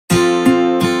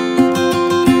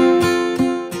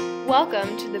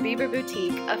Welcome to the Beaver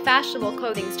Boutique, a fashionable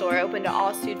clothing store open to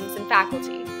all students and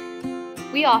faculty.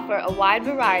 We offer a wide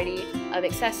variety of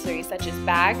accessories such as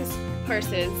bags,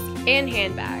 purses, and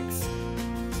handbags.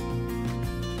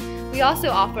 We also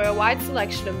offer a wide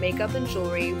selection of makeup and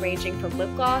jewelry ranging from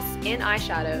lip gloss and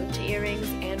eyeshadow to earrings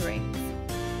and rings.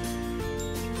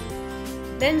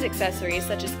 Men's accessories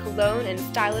such as cologne and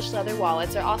stylish leather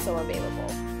wallets are also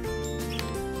available.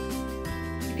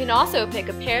 You can also pick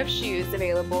a pair of shoes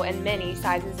available in many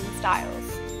sizes and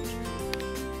styles.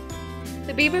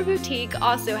 The Beaver Boutique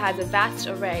also has a vast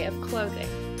array of clothing.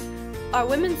 Our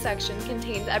women's section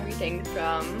contains everything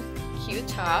from cute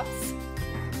tops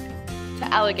to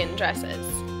elegant dresses,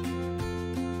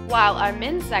 while our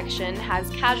men's section has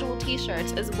casual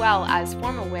t-shirts as well as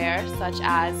formal wear such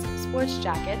as sports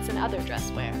jackets and other dress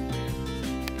wear.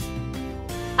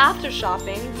 After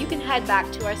shopping, you can head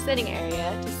back to our sitting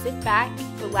area to sit back,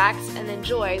 relax, and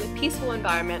enjoy the peaceful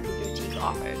environment the boutique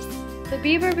offers. The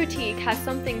Beaver Boutique has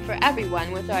something for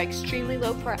everyone with our extremely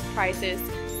low prices,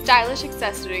 stylish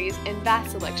accessories, and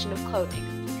vast selection of clothing.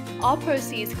 All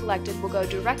proceeds collected will go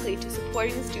directly to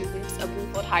supporting the students of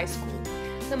Bluefield High School.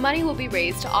 The money will be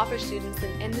raised to offer students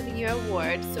an end-of-the-year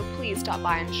award, so please stop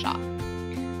by and shop.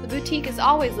 The boutique is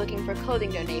always looking for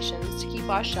clothing donations to keep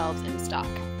our shelves in stock.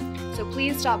 So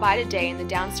please stop by today in the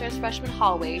downstairs freshman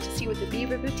hallway to see what the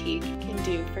Beaver Boutique can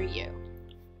do for you.